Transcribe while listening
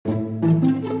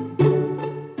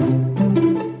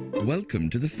welcome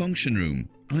to The Function Room.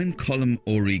 I'm Colm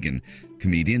O'Regan,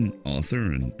 comedian, author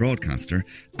and broadcaster,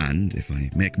 and, if I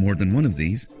make more than one of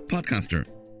these, podcaster.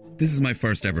 This is my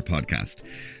first ever podcast.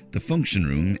 The Function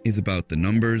Room is about the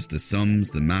numbers, the sums,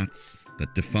 the maths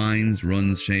that defines,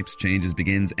 runs, shapes, changes,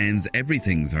 begins, ends,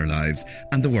 everything's our lives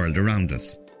and the world around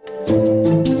us.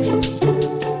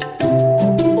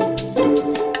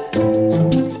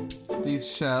 These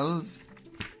shells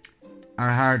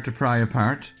are hard to pry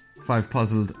apart. 5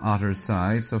 puzzled otters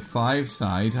side. So 5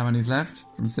 side. How many's left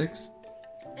from 6?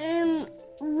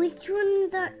 Which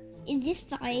ones are... Is this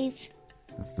 5?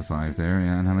 That's the 5 there,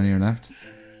 yeah. And how many are left?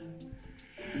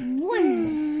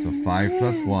 1. So 5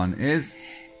 plus 1 is...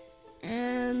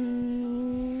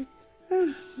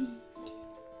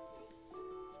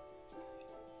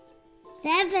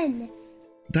 7.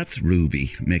 That's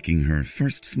Ruby making her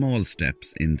first small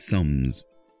steps in sums.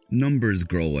 Numbers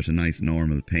grow at a nice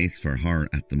normal pace for her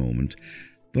at the moment,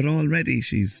 but already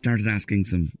she's started asking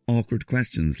some awkward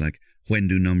questions like, when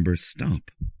do numbers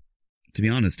stop? To be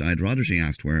honest, I'd rather she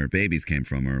asked where babies came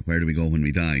from or where do we go when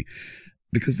we die,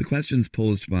 because the questions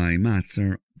posed by maths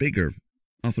are bigger,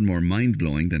 often more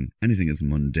mind-blowing than anything as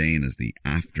mundane as the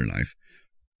afterlife.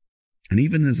 And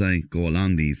even as I go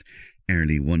along these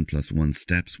early 1+1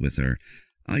 steps with her,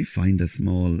 I find a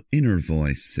small inner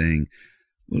voice saying,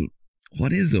 well,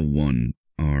 what is a 1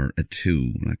 or a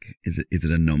 2? Like, is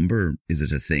it a number? Is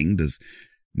it a thing? Does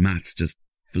maths just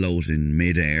float in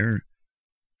mid-air?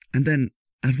 And then,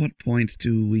 at what point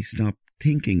do we stop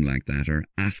thinking like that or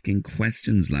asking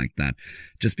questions like that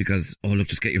just because, oh, look,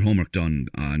 just get your homework done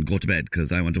and go to bed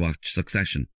because I want to watch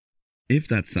Succession? If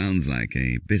that sounds like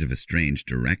a bit of a strange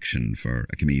direction for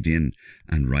a comedian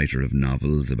and writer of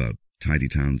novels about tidy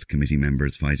towns committee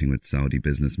members fighting with Saudi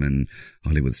businessmen,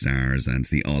 Hollywood stars and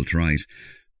the alt-right,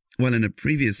 well, in a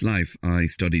previous life I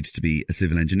studied to be a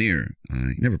civil engineer.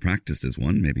 I never practiced as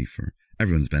one, maybe for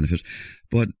everyone's benefit,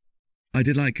 but I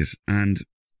did like it, and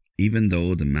even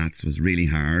though the maths was really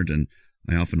hard and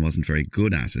I often wasn't very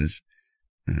good at it,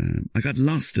 I got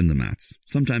lost in the maths,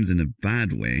 sometimes in a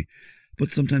bad way, but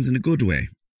sometimes in a good way.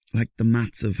 Like the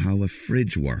maths of how a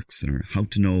fridge works, or how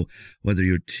to know whether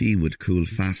your tea would cool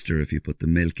faster if you put the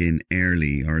milk in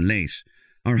early or late,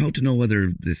 or how to know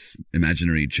whether this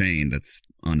imaginary chain that's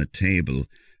on a table,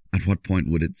 at what point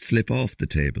would it slip off the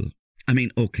table. I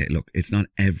mean, okay, look, it's not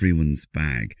everyone's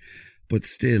bag, but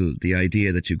still, the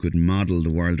idea that you could model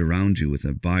the world around you with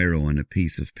a biro and a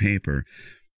piece of paper,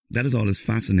 that has always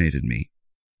fascinated me.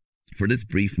 For this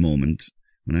brief moment,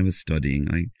 when I was studying,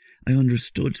 I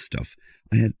understood stuff.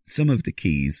 I had some of the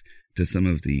keys to some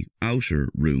of the outer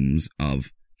rooms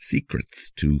of secrets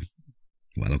to,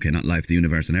 well, okay, not life, the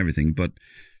universe and everything, but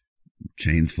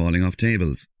chains falling off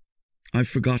tables. I've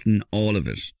forgotten all of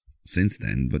it since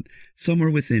then, but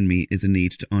somewhere within me is a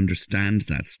need to understand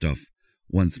that stuff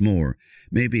once more.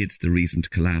 Maybe it's the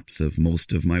recent collapse of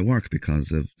most of my work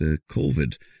because of the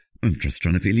COVID. I'm just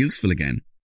trying to feel useful again.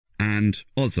 And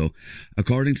also,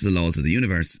 according to the laws of the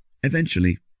universe,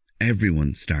 eventually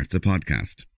everyone starts a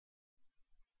podcast.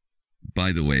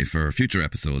 By the way, for future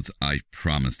episodes, I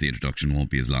promise the introduction won't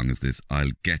be as long as this.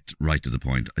 I'll get right to the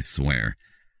point, I swear.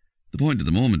 The point at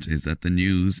the moment is that the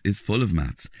news is full of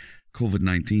maths.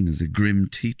 COVID-19 is a grim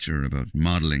teacher about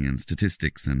modelling and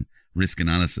statistics and risk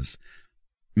analysis.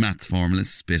 Maths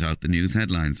formalists spit out the news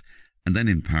headlines, and then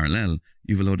in parallel,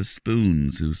 you've a load of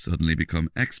spoons who suddenly become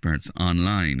experts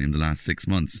online in the last 6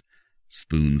 months.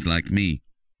 Spoons like me.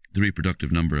 The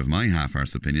reproductive number of my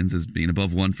half-arse opinions has been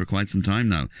above 1 for quite some time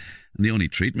now, and the only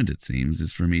treatment, it seems,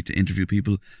 is for me to interview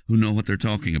people who know what they're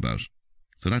talking about.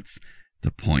 So that's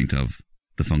the point of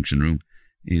The Function Room,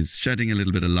 is shedding a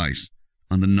little bit of light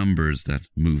on the numbers that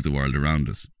move the world around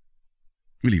us.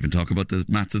 We'll even talk about the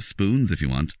maths of spoons if you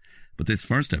want, but this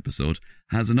first episode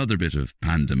has another bit of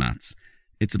panda maths.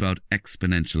 It's about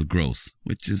exponential growth,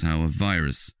 which is how a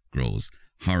virus grows,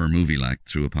 horror movie-like,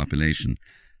 through a population.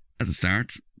 At the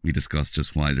start, we discuss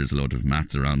just why there's a load of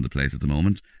maths around the place at the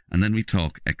moment, and then we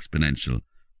talk exponential.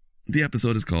 The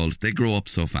episode is called They Grow Up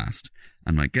So Fast,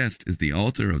 and my guest is the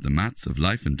author of The Maths of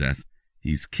Life and Death.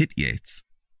 He's Kit Yates.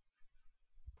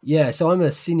 Yeah, so I'm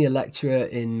a senior lecturer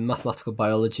in mathematical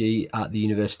biology at the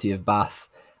University of Bath,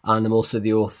 and I'm also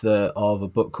the author of a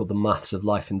book called The Maths of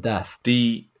Life and Death.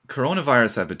 The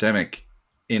coronavirus epidemic,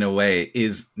 in a way,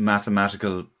 is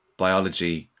mathematical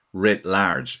biology writ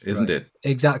large, isn't it?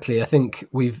 Exactly. I think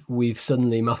we've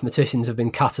suddenly, mathematicians have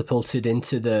been catapulted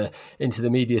into the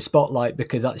media spotlight,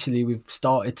 because actually we've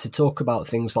started to talk about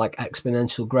things like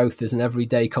exponential growth as an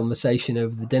everyday conversation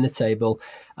over the dinner table.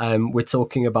 We're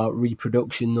talking about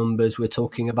reproduction numbers. We're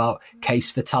talking about case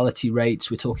fatality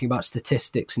rates. We're talking about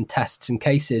statistics and tests and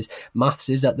cases. Maths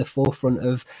is at the forefront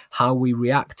of how we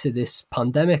react to this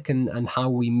pandemic and how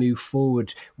we move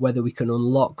forward, whether we can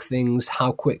unlock things,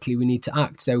 how quickly we need to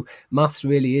act. So maths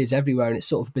really is everywhere, and it's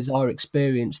sort of a bizarre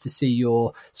experience to see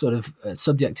your sort of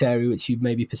subject area, which you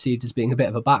maybe perceived as being a bit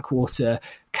of a backwater,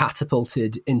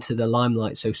 catapulted into the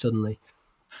limelight so suddenly.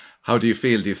 How do you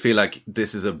feel? Do you feel like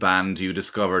this is a band you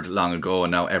discovered long ago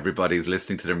and now everybody's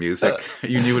listening to their music?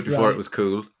 You knew it before. Right. It was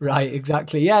cool. Right,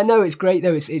 exactly. Yeah, no, it's great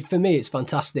though. For me, it's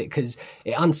fantastic because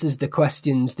it answers the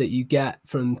questions that you get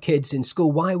from kids in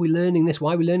school. Why are we learning this?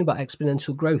 Why are we learning about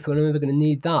exponential growth? When am I ever going to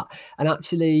need that? And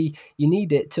actually, you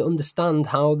need it to understand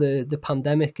how the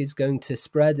pandemic is going to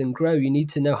spread and grow. You need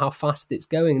to know how fast it's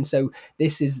going. And so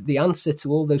this is the answer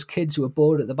to all those kids who are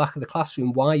bored at the back of the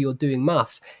classroom, why you're doing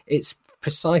maths. It's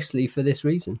precisely for this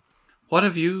reason. What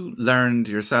have you learned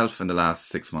yourself in the last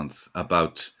 6 months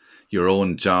about your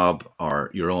own job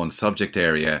or your own subject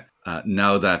area,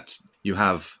 now that you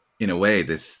have, in a way,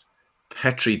 this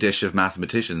petri dish of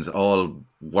mathematicians all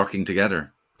working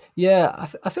together? Yeah,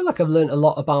 I feel like I've learned a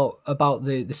lot about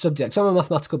the subject. So I'm a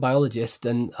mathematical biologist,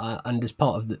 and as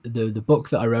part of the book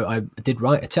that I wrote, I did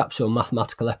write a chapter on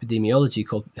mathematical epidemiology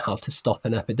called How to Stop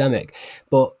an Epidemic.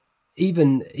 But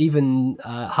even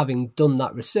having done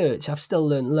that research, I've still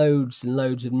learned loads and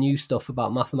loads of new stuff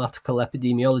about mathematical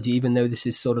epidemiology, even though this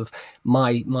is sort of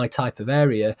my type of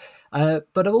area.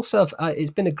 But I've also,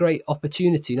 it's been a great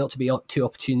opportunity, not to be too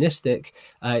opportunistic.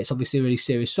 It's obviously a really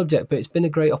serious subject, but it's been a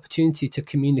great opportunity to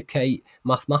communicate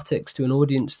mathematics to an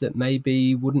audience that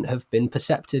maybe wouldn't have been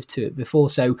perceptive to it before.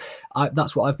 So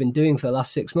that's what I've been doing for the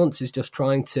last 6 months, is just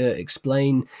trying to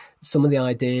explain some of the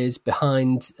ideas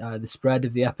behind the spread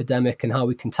of the epidemic and how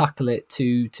we can tackle it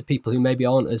to people who maybe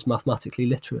aren't as mathematically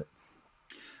literate.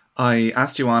 I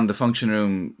asked you on the function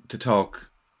room to talk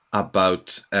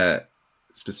about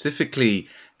specifically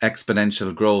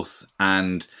exponential growth,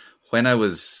 and when I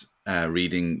was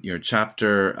reading your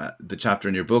chapter, the chapter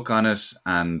in your book on it,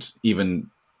 and even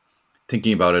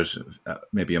thinking about it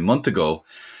maybe a month ago,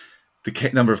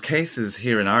 the number of cases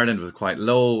here in Ireland was quite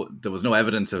low. There was no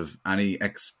evidence of any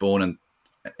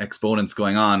exponents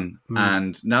going on.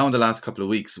 And now in the last couple of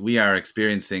weeks, we are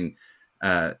experiencing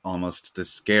almost the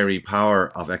scary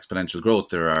power of exponential growth.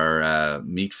 There are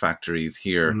meat factories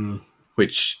here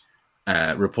which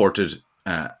reported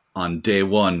on day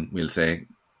one, we'll say,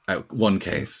 one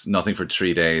case, nothing for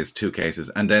 3 days, 2 cases.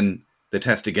 And then they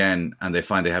test again and they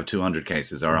find they have 200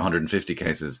 cases or 150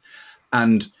 cases.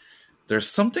 And there's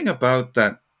something about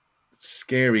that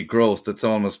scary growth that's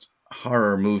almost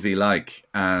horror movie-like.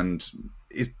 And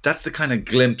that's the kind of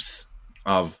glimpse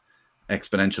of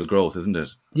exponential growth, isn't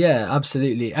it? Yeah,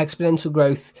 absolutely. Exponential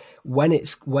growth, when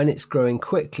it's growing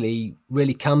quickly,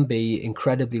 really can be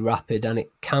incredibly rapid, and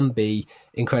it can be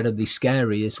incredibly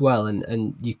scary as well.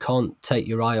 And you can't take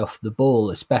your eye off the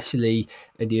ball, especially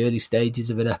at the early stages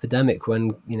of an epidemic,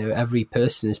 when every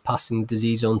person is passing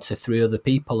disease on to 3 other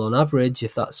people on average.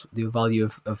 If that's the value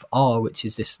of R, which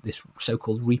is this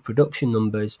so-called reproduction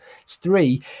number is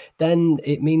 3, then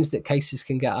it means that cases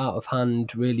can get out of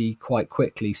hand really quite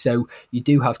quickly. So you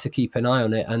do have to keep an eye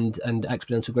on it. And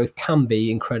exponential growth can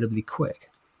be incredibly quick.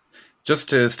 Just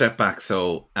to step back,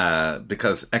 so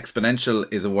because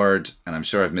exponential is a word, and I'm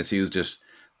sure I've misused it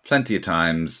plenty of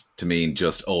times to mean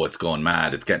just, it's going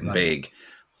mad, it's getting big.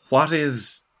 What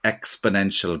is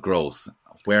exponential growth?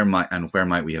 Where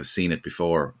might we have seen it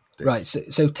before? Right,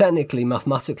 so technically,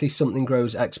 mathematically, something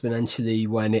grows exponentially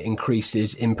when it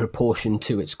increases in proportion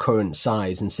to its current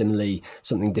size, and similarly,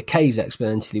 something decays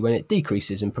exponentially when it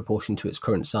decreases in proportion to its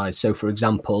current size. So, for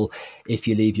example, if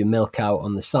you leave your milk out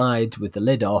on the side with the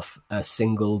lid off, a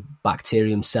single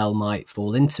bacterium cell might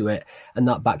fall into it, and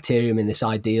that bacterium, in this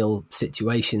ideal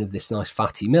situation of this nice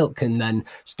fatty milk, can then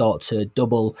start to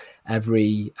double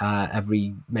every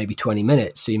maybe 20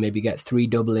 minutes. So you maybe get 3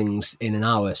 doublings in an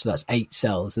hour, so that's 8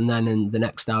 cells, and then in the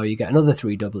next hour you get another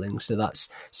 3 doublings, so that's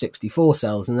 64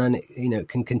 cells, and then it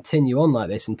can continue on like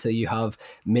this until you have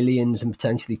millions and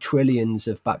potentially trillions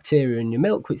of bacteria in your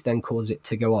milk, which then cause it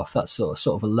to go off. That's sort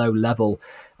of a low level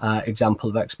example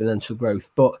of exponential growth.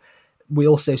 But we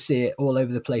also see it all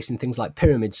over the place in things like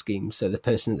pyramid schemes. So the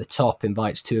person at the top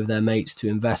invites 2 of their mates to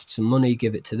invest some money,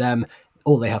 give it to them.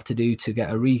 All they have to do to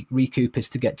get a recoup is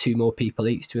to get 2 more people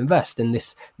each to invest, and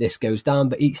this goes down.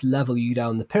 But each level you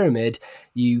down the pyramid,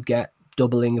 you get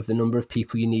doubling of the number of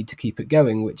people you need to keep it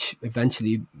going, which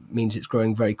eventually means it's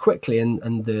growing very quickly,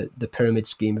 and the pyramid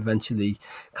scheme eventually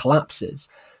collapses.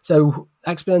 So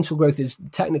exponential growth is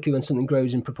technically when something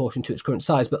grows in proportion to its current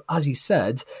size. But as you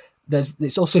said,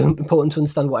 it's also important to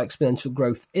understand what exponential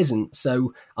growth isn't.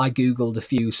 So I Googled a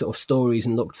few sort of stories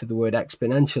and looked for the word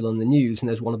exponential on the news. And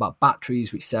there's one about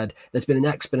batteries, which said there's been an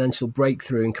exponential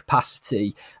breakthrough in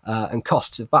capacity and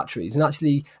costs of batteries. And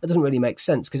actually, that doesn't really make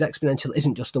sense, because exponential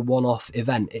isn't just a one-off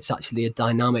event. It's actually a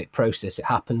dynamic process. It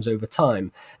happens over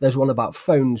time. There's one about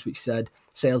phones, which said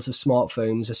sales of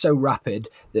smartphones are so rapid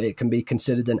that it can be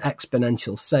considered an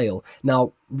exponential sale.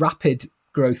 Now, rapid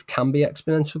growth can be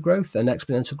exponential growth, and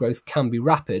exponential growth can be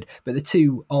rapid, but the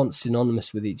two aren't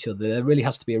synonymous with each other. There really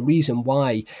has to be a reason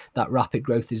why that rapid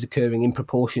growth is occurring in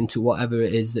proportion to whatever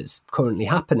it is that's currently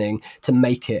happening to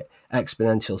make it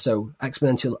exponential. So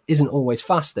exponential isn't always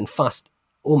fast, and fast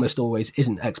almost always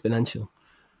isn't exponential.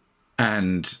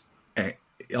 And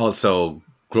also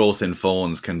growth in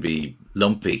phones can be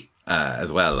lumpy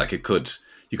as well. Like you could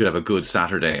have a good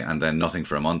Saturday and then nothing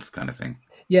for a month kind of thing.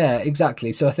 Yeah,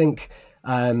 exactly. So I think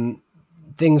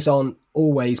things aren't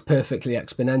always perfectly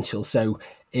exponential. So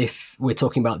if we're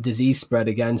talking about disease spread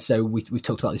again, so we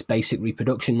talked about this basic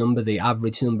reproduction number, the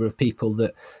average number of people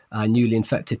that a newly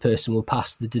infected person will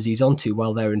pass the disease on to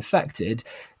while they're infected.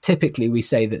 Typically, we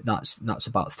say that's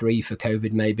about 3 for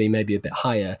COVID, maybe a bit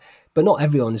higher. But not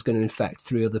everyone is going to infect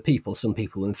 3 other people. Some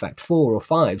people will infect 4 or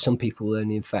 5. Some people will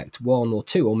only infect 1 or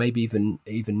 2, or maybe even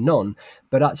none.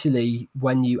 But actually,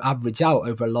 when you average out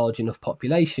over a large enough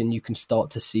population, you can start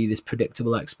to see this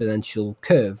predictable exponential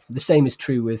curve. The same is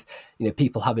true with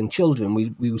people having children.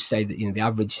 We would say that the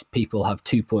average couple have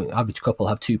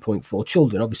 2.4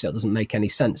 children. Obviously, that doesn't make any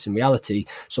sense in reality.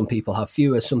 Some people have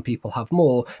fewer, some people have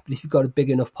more. But if you've got a big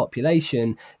enough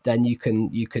population, then you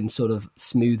can sort of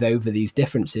smooth over these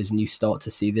differences, and you start to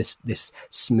see this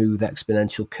smooth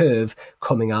exponential curve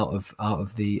coming out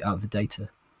of the data.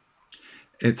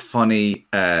 It's funny,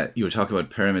 you were talking about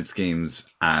pyramid schemes,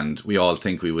 and we all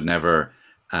think we would never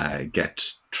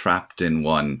get trapped in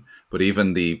one. But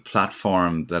even the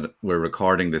platform that we're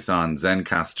recording this on,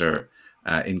 Zencaster,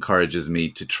 encourages me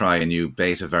to try a new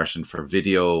beta version for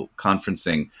video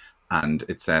conferencing. And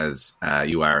it says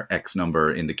you are X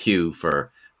number in the queue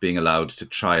for being allowed to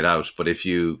try it out. But if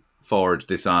you forward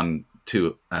this on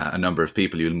to a number of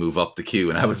people, you'll move up the queue.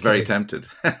 And I was very tempted.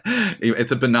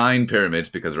 It's a benign pyramid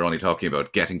because we're only talking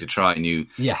about getting to try new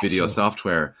video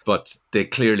software. But they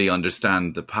clearly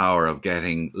understand the power of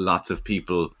getting lots of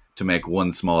people to make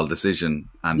one small decision,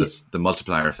 and it's the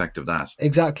multiplier effect of that.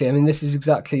 Exactly. I mean, this is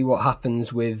exactly what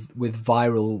happens with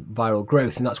viral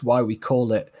growth, and that's why we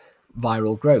call it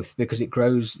viral growth, because it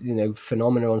grows,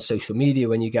 phenomena on social media.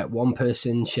 When you get one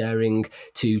person sharing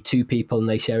to 2 people and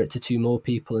they share it to 2 more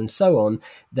people and so on,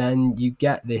 then you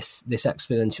get this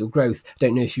exponential growth. I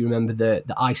don't know if you remember the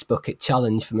ice bucket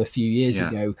challenge from a few years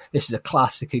ago. This is a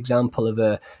classic example of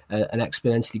an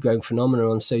exponentially growing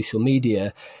phenomena on social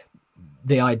media.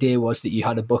 The idea was that you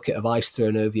had a bucket of ice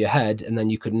thrown over your head, and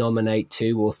then you could nominate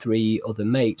 2 or 3 other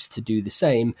mates to do the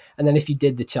same. And then if you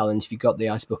did the challenge, if you got the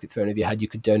ice bucket thrown over your head, you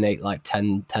could donate like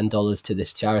 $10 to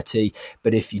this charity.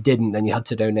 But if you didn't, then you had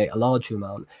to donate a larger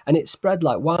amount. And it spread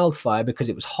like wildfire because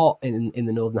it was hot in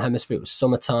the Northern Hemisphere. It was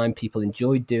summertime. People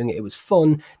enjoyed doing it. It was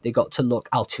fun. They got to look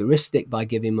altruistic by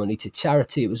giving money to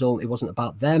charity. It wasn't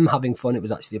about them having fun. It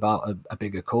was actually about a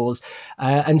bigger cause.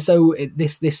 And so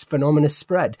this phenomena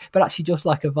spread. But actually, just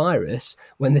like a virus,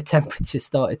 when the temperature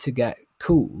started to get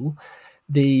cool,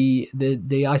 the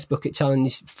ice bucket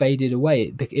challenge faded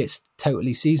away. It's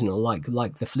totally seasonal, like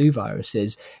the flu virus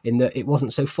is, in that it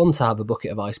wasn't so fun to have a bucket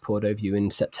of ice poured over you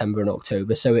in September and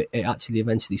October. So it actually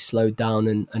eventually slowed down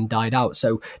and died out.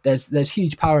 So there's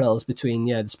huge parallels between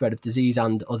the spread of disease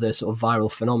and other sort of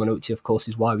viral phenomena, which of course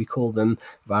is why we call them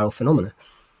viral phenomena.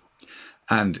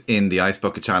 And in the ice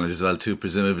bucket challenge as well too,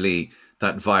 presumably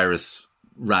that virus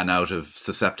ran out of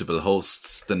susceptible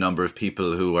hosts. The number of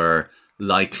people who were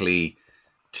likely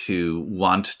to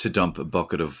want to dump a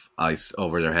bucket of ice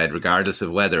over their head, regardless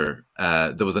of weather.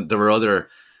 There were other.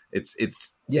 It's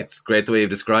great the way you've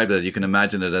described it. You can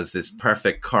imagine it as this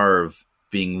perfect curve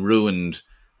being ruined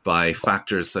by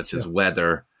factors such as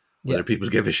weather, whether people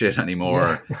give a shit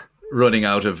anymore, running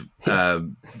out of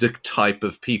the type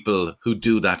of people who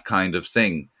do that kind of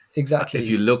thing. Exactly. If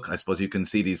you look, I suppose you can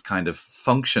see these kind of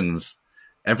functions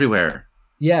everywhere.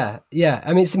 Yeah.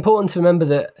 I mean, it's important to remember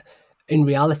that in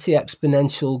reality,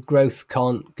 exponential growth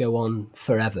can't go on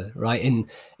forever, right?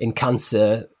 In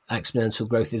cancer, exponential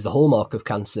growth is the hallmark of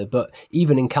cancer. But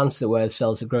even in cancer, where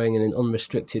cells are growing in an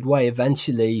unrestricted way,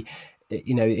 eventually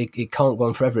it can't go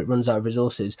on forever. It runs out of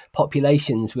resources.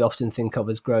 Populations we often think of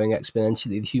as growing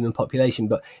exponentially, the human population,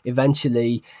 but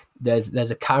eventually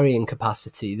there's a carrying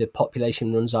capacity. The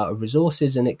population runs out of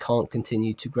resources and it can't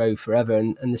continue to grow forever.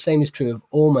 And the same is true of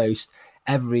almost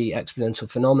every exponential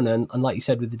phenomenon. And like you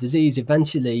said with the disease,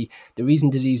 eventually the reason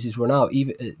diseases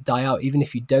die out, even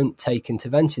if you don't take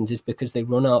interventions, is because they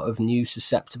run out of new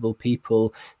susceptible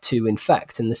people to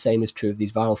infect. And the same is true of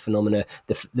these viral phenomena.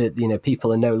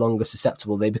 People are no longer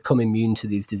susceptible. They become immune to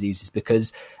these diseases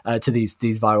because to these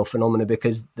viral phenomena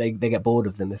because they get bored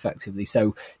of them effectively.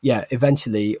 So yeah,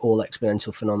 eventually all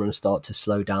exponential phenomena start to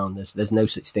slow down. There's no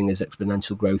such thing as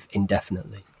exponential growth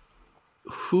indefinitely.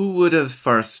 Who would have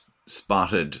first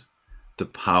spotted the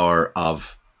power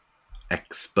of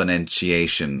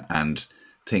exponentiation and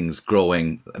things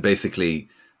growing? Basically,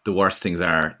 the worse things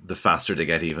are, the faster they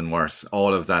get even worse.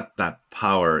 All of that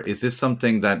power. Is this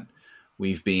something that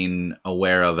we've been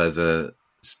aware of as a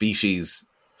species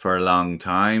for a long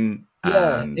time?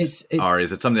 Yeah, or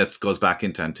is it something that goes back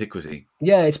into antiquity?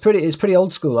 Yeah, it's pretty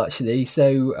old school actually.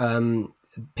 So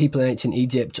people in ancient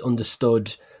Egypt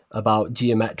understood about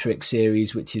geometric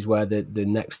series, which is where the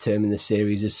next term in the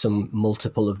series is some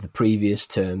multiple of the previous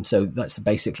term. So that's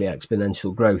basically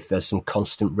exponential growth. There's some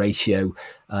constant ratio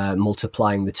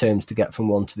multiplying the terms to get from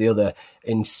one to the other.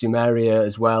 In Sumeria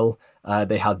as well,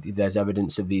 there's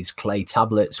evidence of these clay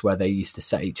tablets where they used to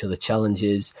set each other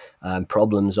challenges,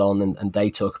 problems on, and they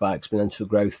talk about exponential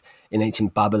growth. In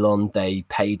ancient Babylon, they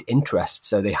paid interest,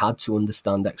 so they had to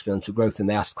understand exponential growth, and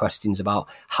they asked questions about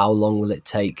how long will it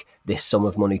take this sum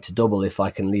of money to double if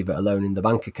I can leave it alone in the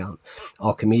bank account.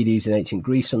 Archimedes in ancient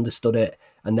Greece understood it.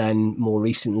 And then more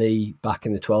recently, back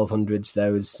in the 1200s,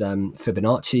 there was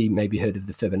Fibonacci. Maybe heard of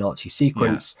the Fibonacci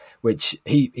sequence, which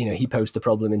he posed the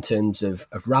problem in terms of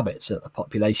rabbits, a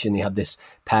population. He had this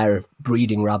pair of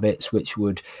breeding rabbits which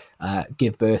would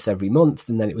give birth every month,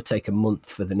 and then it would take a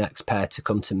month for the next pair to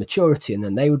come to maturity, and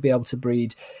then they would be able to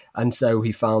breed. And so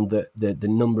he found that the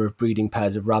number of breeding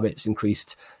pairs of rabbits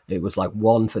increased. It was like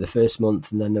 1 for the first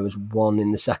month, and then there was 1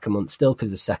 in the second month still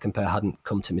because the second pair hadn't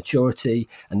come to maturity.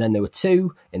 And then there were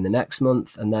 2 in the next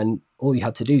month, and then all you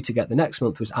had to do to get the next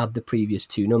month was add the previous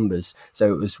 2 numbers.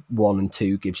 So it was 1 and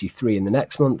 2 gives you 3 in the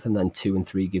next month, and then 2 and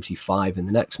 3 gives you 5 in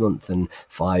the next month, and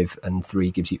 5 and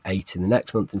 3 gives you 8 in the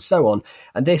next month, and so on.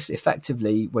 And this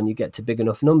effectively, when you get to big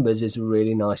enough numbers, is a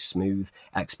really nice, smooth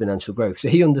exponential growth. So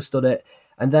he understood it.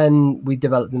 And then we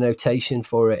developed the notation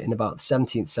for it in about the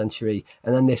 17th century.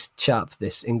 And then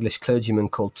this English clergyman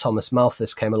called Thomas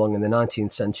Malthus came along in the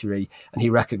 19th century, and he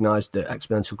recognized that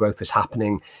exponential growth was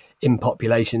happening in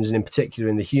populations, and in particular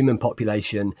in the human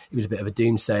population. He was a bit of a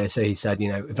doomsayer. So he said,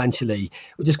 eventually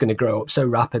we're just going to grow up so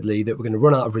rapidly that we're going to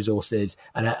run out of resources,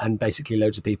 and basically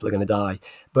loads of people are going to die.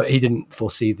 But he didn't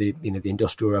foresee the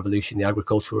industrial revolution, the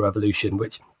agricultural revolution,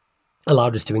 which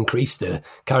allowed us to increase the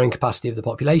carrying capacity of the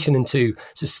population and to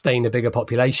sustain a bigger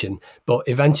population. But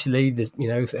eventually,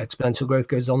 if exponential growth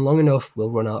goes on long enough,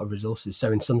 we'll run out of resources.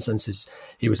 So in some senses,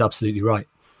 he was absolutely right.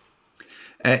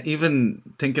 Even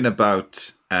thinking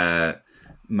about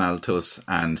Malthus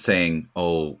and saying,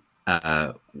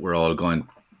 we're all going,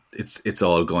 it's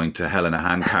all going to hell in a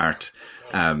handcart.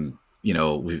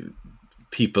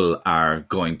 People are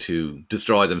going to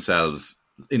destroy themselves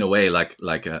in a way like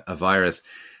a virus.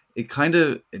 It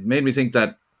made me think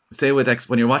that, say,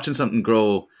 when you're watching something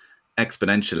grow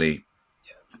exponentially,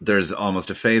 there's almost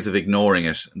a phase of ignoring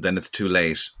it, then it's too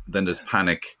late, then there's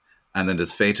panic, and then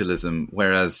there's fatalism.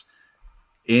 Whereas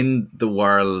in the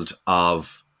world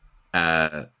of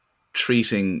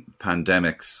treating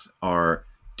pandemics or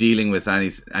dealing with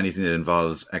anything that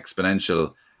involves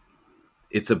exponential,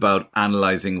 it's about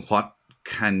analysing what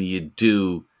can you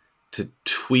do to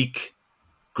tweak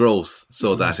growth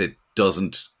so that it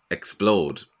doesn't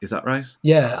explode. Is that right?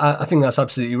 Yeah, I think that's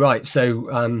absolutely right.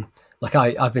 So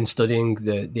I've been studying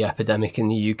the epidemic in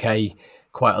the UK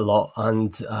quite a lot,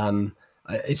 and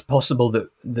it's possible that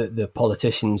the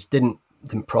politicians didn't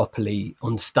properly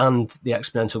understand the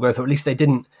exponential growth, or at least they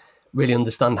didn't really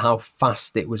understand how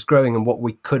fast it was growing and what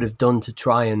we could have done to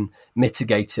try and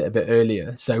mitigate it a bit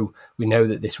earlier. So we know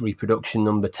that this reproduction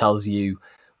number tells you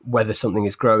whether something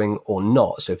is growing or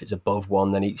not. So if it's above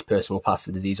 1, then each person will pass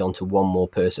the disease on to one more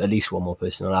person, at least one more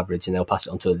person on average, and they'll pass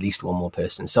it on to at least one more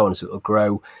person, and so on. So it will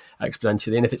grow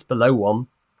exponentially. And if it's below 1,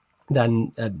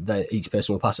 then each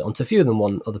person will pass it on to fewer than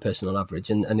one other person on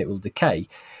average, and it will decay.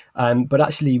 But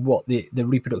actually what the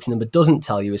reproduction number doesn't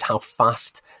tell you is how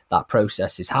fast that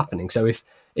process is happening. So if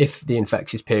If the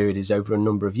infectious period is over a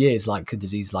number of years, like a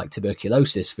disease like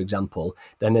tuberculosis, for example,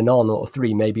 then an R naught of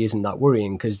 3 maybe isn't that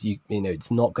worrying, because you know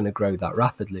it's not going to grow that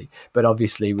rapidly. But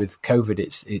obviously with COVID,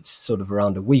 it's sort of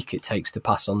around a week it takes to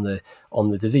pass on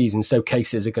the disease, and so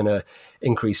cases are going to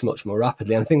increase much more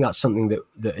rapidly. And I think that's something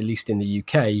that at least in the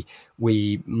UK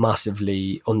we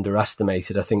massively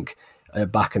underestimated. I think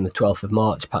back on the 12th of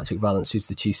March, Patrick Vallance, who's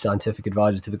the chief scientific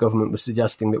advisor to the government, was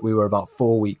suggesting that we were about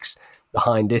 4 weeks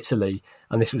behind Italy,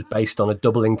 and this was based on a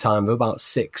doubling time of about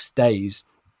 6 days.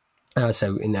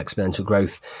 So in exponential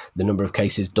growth, the number of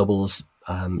cases doubles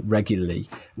regularly.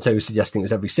 And so he was suggesting it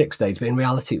was every 6 days, but in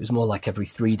reality, it was more like every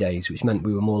 3 days, which meant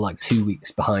we were more like 2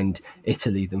 weeks behind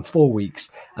Italy than 4 weeks.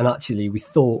 And actually, we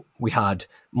thought we had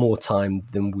more time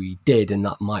than we did, and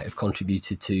that might have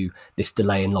contributed to this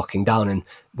delay in locking down. And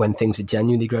when things are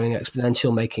genuinely growing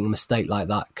exponential, making a mistake like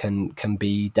that can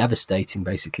be devastating,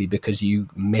 basically, because you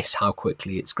miss how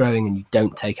quickly it's growing and you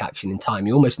don't take action in time.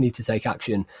 You almost need to take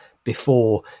action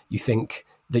before you think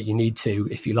that you need to,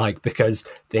 if you like, because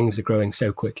things are growing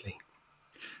so quickly.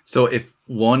 So if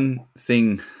one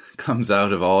thing comes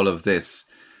out of all of this,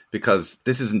 because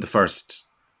this isn't the first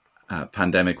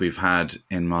pandemic we've had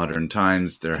in modern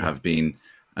times, there have been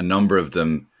a number of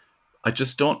them. I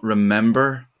just don't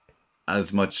remember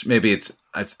as much. Maybe it's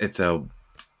a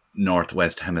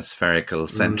northwest hemispherical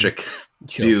centric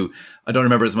view. I don't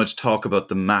remember as much talk about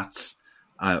the maths,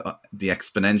 the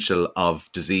exponential of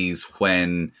disease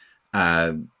when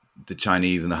the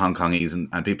Chinese and the Hong Kongese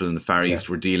and people in the Far East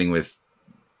were dealing with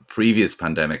previous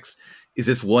pandemics. Is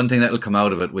this one thing that will come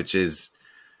out of it, which is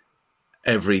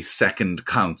every second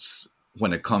counts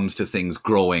when it comes to things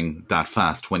growing that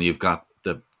fast, when you've got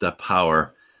the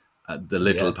power, the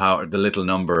little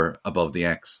number above the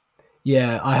X?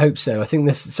 Yeah, I hope so. I think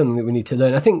this is something that we need to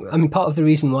learn. I mean, part of the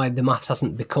reason why the maths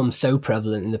hasn't become so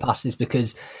prevalent in the past is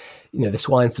because, you know, the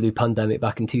swine flu pandemic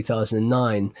back in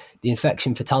 2009, the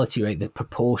infection fatality rate, the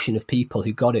proportion of people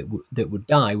who got it that would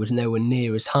die, was nowhere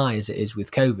near as high as it is with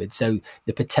COVID. So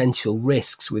the potential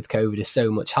risks with COVID are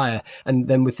so much higher. And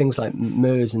then with things like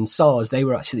MERS and SARS, they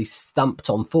were actually stamped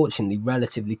on, fortunately,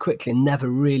 relatively quickly and never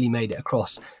really made it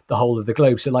across the whole of the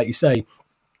globe. So like you say,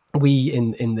 we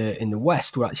in the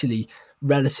West were actually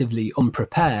relatively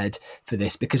unprepared for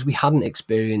this because we hadn't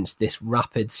experienced this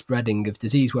rapid spreading of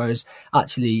disease, whereas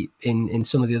actually in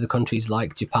some of the other countries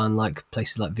like Japan, like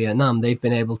places like Vietnam, they've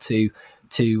been able to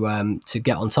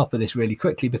get on top of this really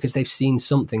quickly because they've seen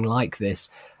something like this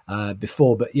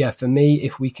before. But yeah, for me,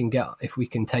 if we can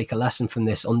take a lesson from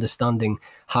this, understanding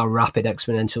how rapid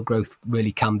exponential growth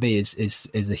really can be is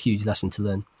a huge lesson to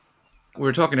learn. We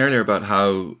were talking earlier about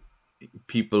how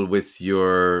people with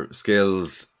your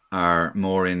skills are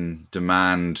more in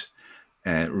demand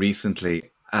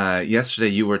recently. Yesterday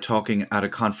you were talking at a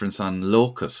conference on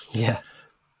locusts. Yeah.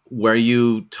 Were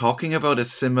you talking about a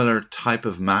similar type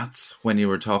of maths when you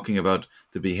were talking about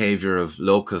the behavior of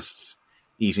locusts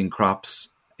eating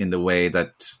crops in the way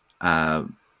that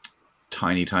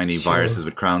tiny viruses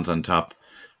with crowns on top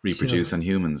reproduce on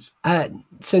humans?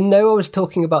 So no, I was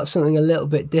talking about something a little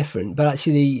bit different, but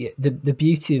actually the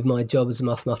beauty of my job as a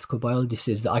mathematical biologist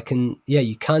is that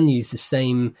you can use the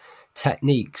same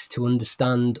techniques to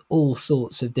understand all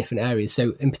sorts of different areas.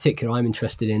 So in particular, I'm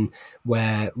interested in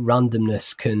where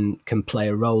randomness can play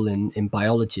a role in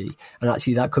biology. And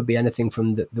actually that could be anything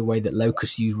from the way that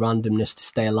locusts use randomness to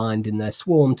stay aligned in their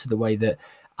swarm, to the way that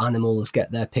animals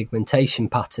get their pigmentation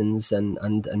patterns and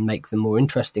make them more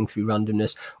interesting through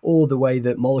randomness, or the way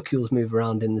that molecules move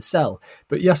around in the cell.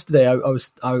 But yesterday I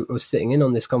was sitting in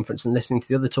on this conference and listening to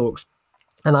the other talks,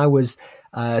 and I was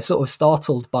sort of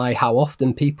startled by how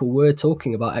often people were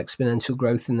talking about exponential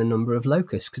growth in the number of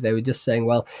locusts, because they were just saying,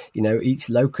 well, you know, each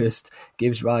locust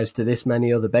gives rise to this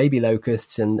many other baby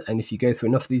locusts, and if you go through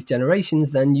enough of these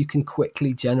generations, then you can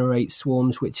quickly generate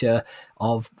swarms which are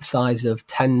of the size of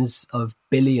tens of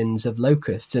billions of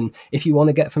locusts. And if you want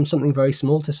to get from something very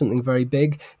small to something very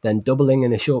big, then doubling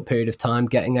in a short period of time,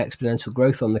 getting exponential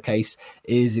growth on the case,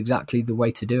 is exactly the way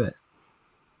to do it.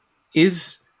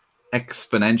 Is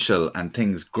exponential and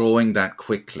things growing that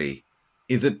quickly,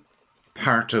 is it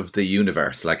part of the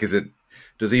universe? Like,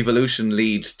 does evolution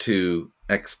lead to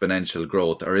exponential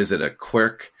growth, or is it a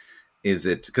quirk? Is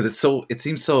it because it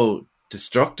seems so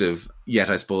destructive, yet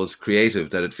I suppose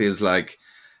creative, that it feels like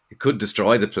it could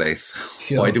destroy the place?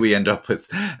 Sure. Why do we end up with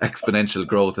exponential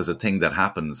growth as a thing that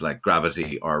happens, like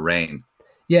gravity or rain?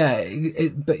 Yeah,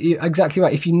 but you're exactly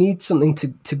right. If you need something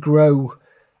to grow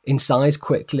in size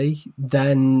quickly,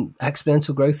 then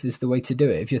exponential growth is the way to do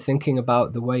it. If you're thinking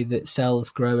about the way that cells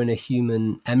grow in a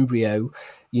human embryo,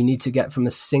 you need to get from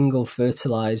a single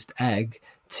fertilized egg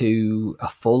to a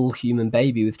full human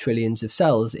baby with trillions of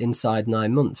cells inside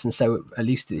 9 months. And so at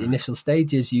least at the initial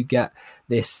stages, you get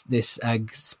this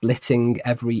egg splitting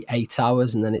every 8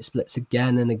 hours, and then it splits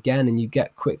again and again, and you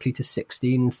get quickly to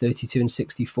 16 and 32 and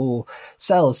 64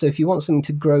 cells. So if you want something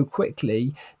to grow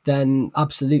quickly, then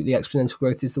absolutely exponential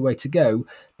growth is the way to go.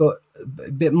 But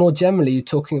a bit more generally, you're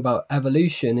talking about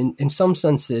evolution. In some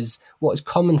senses, what is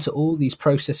common to all these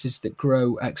processes that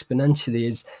grow exponentially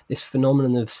is this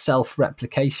phenomenon of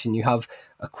self-replication. You have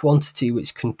a quantity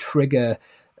which can trigger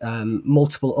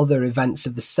multiple other events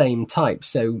of the same type.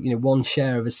 So, one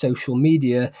share of a social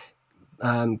media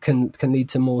can lead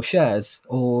to more shares,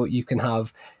 or you can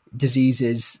have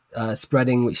diseases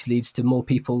spreading, which leads to more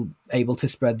people able to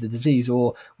spread the disease,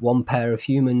 or one pair of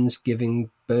humans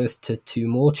giving birth to 2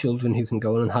 more children who can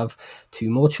go on and have 2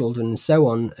 more children, and so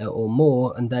on, or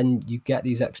more, and then you get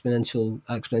these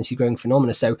exponentially growing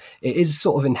phenomena. So it is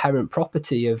sort of inherent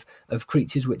property of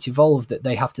creatures which evolve that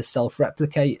they have to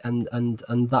self-replicate, and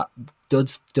that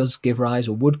does give rise,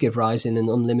 or would give rise in an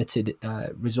unlimited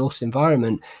resource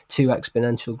environment, to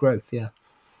exponential growth. Yeah.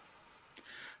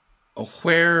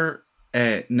 Where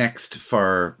next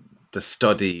for the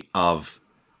study of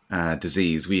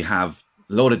disease? We have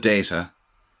a load of data,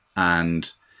 and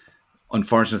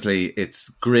unfortunately it's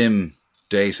grim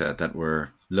data that we're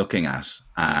looking at,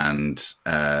 and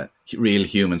real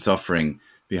human suffering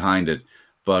behind it.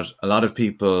 But a lot of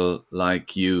people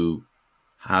like you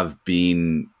have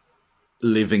been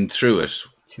living through it,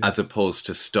 as opposed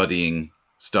to studying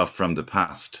stuff from the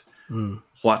past.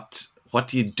 What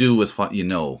do you do with what you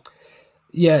know?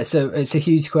 Yeah, so it's a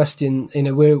huge question.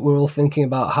 We're all thinking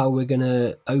about how we're going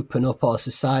to open up our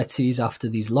societies after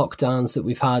these lockdowns that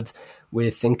we've had.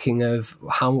 We're thinking of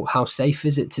how safe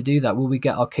is it to do that? Will we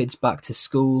get our kids back to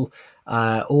school?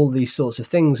 All these sorts of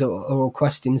things are all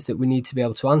questions that we need to be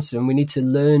able to answer, and we need to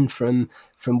learn from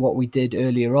what we did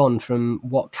earlier on, from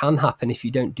what can happen if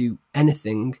you don't do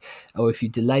anything, or if you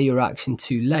delay your action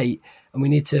too late. And we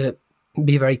need to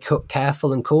be very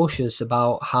careful and cautious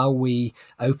about how we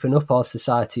open up our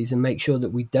societies and make sure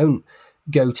that we don't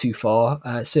go too far.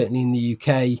 Certainly in the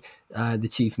UK, the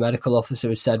chief medical officer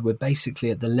has said we're basically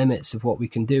at the limits of what we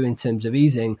can do in terms of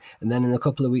easing, and then in a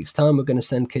couple of weeks' time we're going to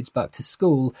send kids back to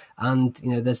school, and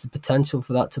there's the potential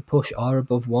for that to push R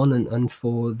above 1 and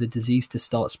for the disease to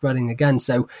start spreading again.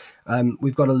 So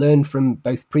we've got to learn from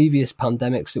both previous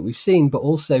pandemics that we've seen, but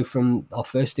also from our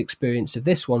first experience of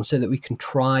this one, so that we can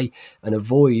try and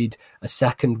avoid a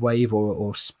second wave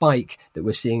or spike that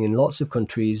we're seeing in lots of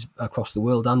countries across the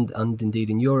world, and indeed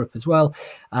in Europe as well,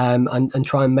 and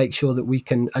try and make sure that we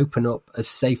can open up as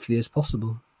safely as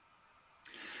possible.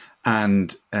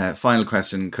 And final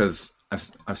question, because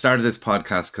I've started this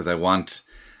podcast because I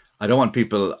don't want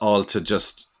people all to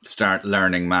just start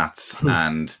learning maths,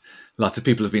 and lots of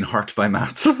people have been hurt by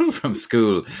maths from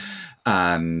school,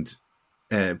 and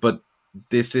but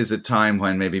this is a time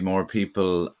when maybe more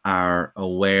people are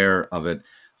aware of it.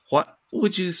 What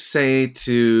would you say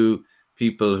to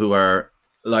people who are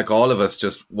like all of us,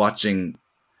 just watching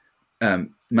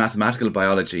mathematical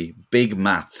biology, big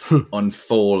maths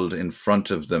unfold in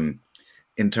front of them,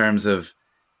 in terms of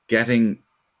getting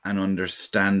an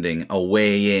understanding, a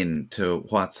way in to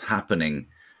what's happening,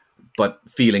 but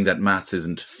feeling that maths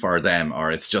isn't for them,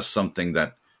 or it's just something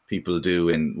that people do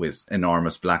with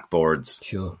enormous blackboards,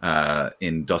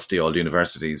 in dusty old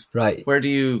universities. Right. Where do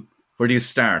you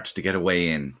start to get a way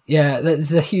in? Yeah,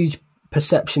 there's a huge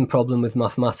perception problem with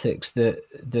mathematics that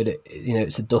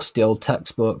it's a dusty old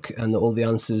textbook, and that all the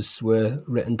answers were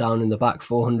written down in the back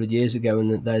 400 years ago,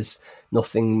 and that there's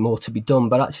nothing more to be done.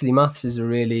 But actually maths is a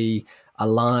really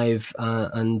alive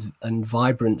and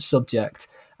vibrant subject.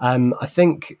 I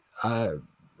think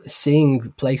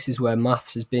seeing places where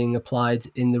maths is being applied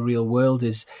in the real world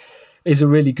is a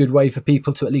really good way for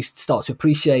people to at least start to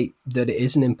appreciate that it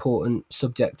is an important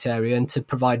subject area, and to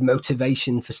provide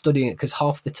motivation for studying it, because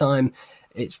half the time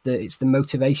it's the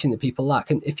motivation that people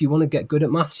lack. And if you want to get good at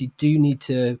maths, you do need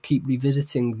to keep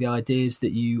revisiting the ideas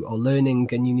that you are learning,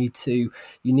 and you need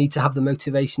to have the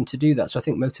motivation to do that. So I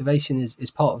think motivation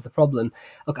is part of the problem.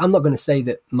 Look, I'm not going to say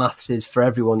that maths is for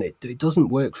everyone. It doesn't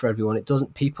work for everyone.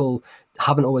 People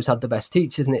haven't always had the best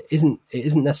teachers, and it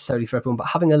isn't necessarily for everyone. But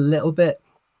having a little bit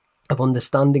of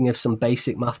understanding of some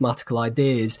basic mathematical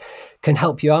ideas can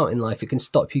help you out in life. It can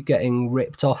stop you getting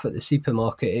ripped off at the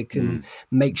supermarket. It can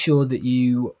make sure that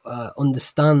you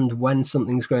understand when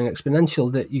something's growing exponential,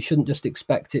 that you shouldn't just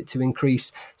expect it to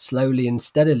increase slowly and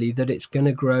steadily, that it's going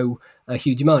to grow a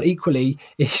huge amount. Equally,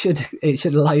 it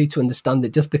should allow you to understand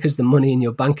that just because the money in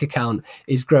your bank account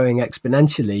is growing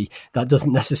exponentially, that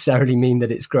doesn't necessarily mean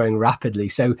that it's growing rapidly.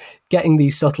 So getting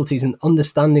these subtleties and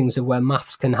understandings of where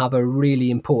maths can have a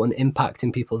really important impact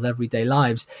in people's everyday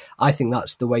lives, I think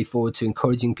that's the way forward to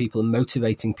encouraging people and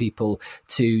motivating people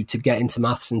to get into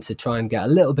maths and to try and get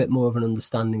a little bit more of an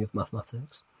understanding of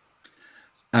mathematics.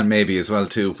 And maybe as well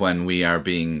too, when we are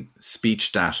being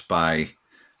speeched at by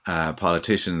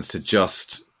politicians, to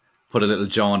just put a little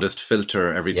jaundiced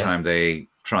filter every time they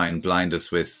try and blind us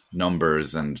with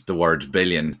numbers and the word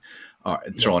billion are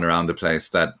thrown around the place,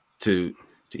 that to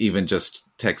even just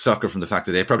take succor from the fact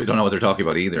that they probably don't know what they're talking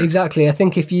about either. Exactly. I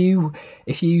think if you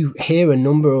hear a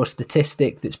number or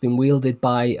statistic that's been wielded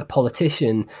by a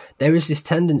politician, there is this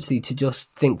tendency to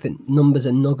just think that numbers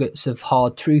are nuggets of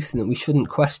hard truth and that we shouldn't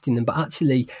question them. But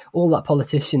actually, all that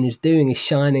politician is doing is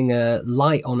shining a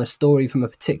light on a story from a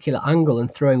particular angle and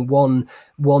throwing one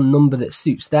number that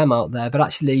suits them out there. But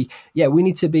actually, we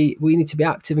need to be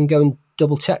active and go and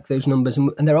double check those numbers,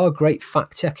 and there are great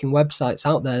fact checking websites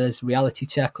out there. There's Reality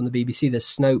Check on the BBC, there's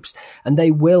Snopes, and they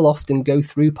will often go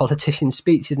through politicians'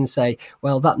 speeches and say,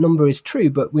 well, that number is true,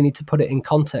 but we need to put it in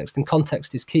context, and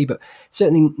context is key. But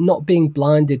certainly not being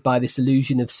blinded by this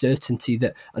illusion of certainty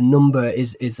that a number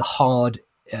is a hard,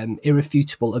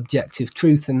 irrefutable objective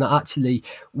truth, and that actually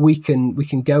we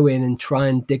can go in and try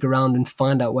and dig around and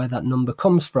find out where that number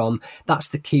comes from. That's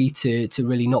the key to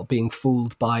really not being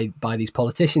fooled by these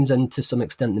politicians and to some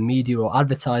extent the media or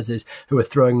advertisers who are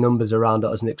throwing numbers around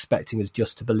at us and expecting us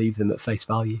just to believe them at face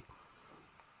value.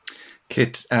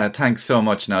 Kit, thanks so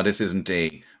much. Now, this isn't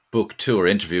a book tour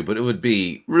interview, but it would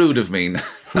be rude of me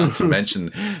not to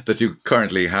mention that you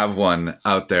currently have one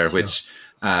out there, sure, which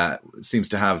seems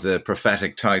to have the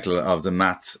prophetic title of The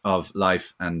Maths of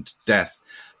Life and Death.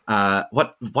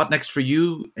 What next for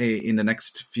you in the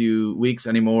next few weeks?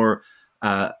 Any more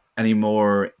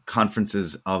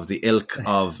conferences of the ilk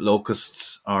of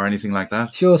locusts or anything like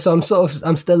that? Sure. So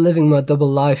I'm still living my double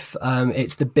life.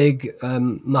 It's the big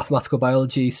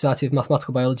Society of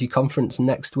Mathematical Biology conference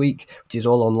next week, which is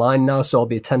all online now. So I'll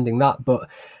be attending that. But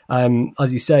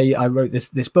as you say, I wrote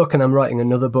this book, and I'm writing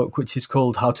another book, which is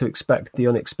called How to Expect the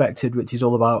Unexpected, which is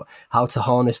all about how to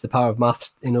harness the power of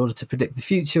maths in order to predict the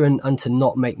future and to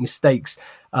not make mistakes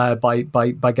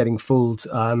by getting fooled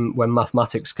when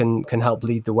mathematics can help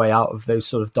lead the way out of those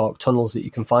sort of dark tunnels that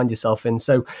you can find yourself in.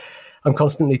 So I'm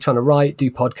constantly trying to write, do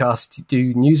podcasts,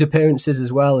 do news appearances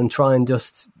as well, and try and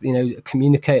just,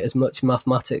 communicate as much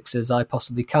mathematics as I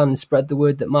possibly can and spread the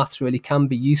word that maths really can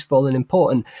be useful and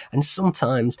important. And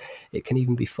sometimes it can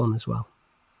even be fun as well.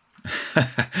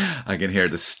 I can hear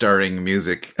the stirring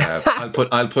music.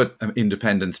 I'll put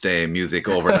Independence Day music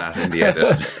over that in the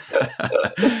edit.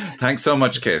 Thanks so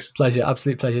much, Kit. Pleasure,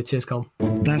 absolute pleasure. Cheers, Colm.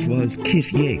 That was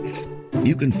Kit Yates.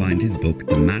 You can find his book,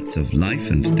 The Maths of Life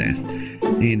and Death,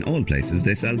 in all places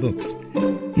they sell books.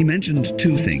 He mentioned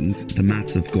two things, the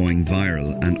maths of going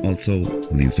viral and also,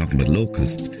 when he was talking about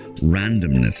locusts,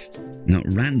 randomness. Now,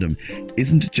 random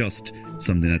isn't just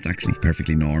something that's actually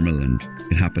perfectly normal and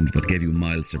it happened but gave you a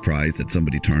mild surprise that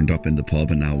somebody turned up in the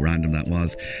pub and how random that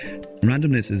was.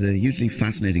 Randomness is a hugely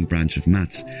fascinating branch of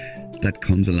maths that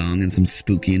comes along in some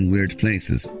spooky and weird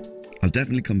places. I'll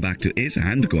definitely come back to it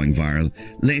and going viral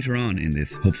later on in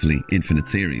this hopefully infinite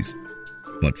series.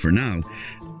 But for now,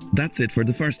 that's it for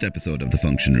the first episode of The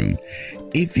Function Room.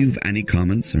 If you've any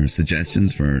comments or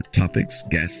suggestions for topics,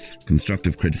 guests,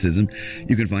 constructive criticism,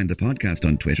 you can find the podcast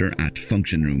on Twitter at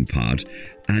FunctionRoomPod,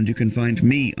 and you can find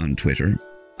me on Twitter,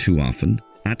 too often,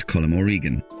 at Colm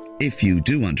O'Regan. If you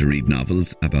do want to read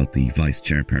novels about the vice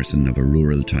chairperson of a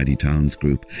rural tidy towns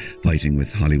group fighting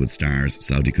with Hollywood stars,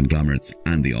 Saudi conglomerates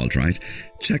and the alt-right,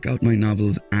 check out my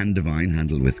novels Anne Devine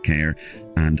Handled with Care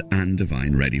and Anne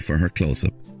Devine Ready for Her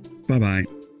Close-Up. Bye-bye.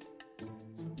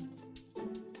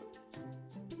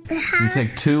 You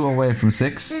take 2 away from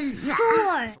 6. 4.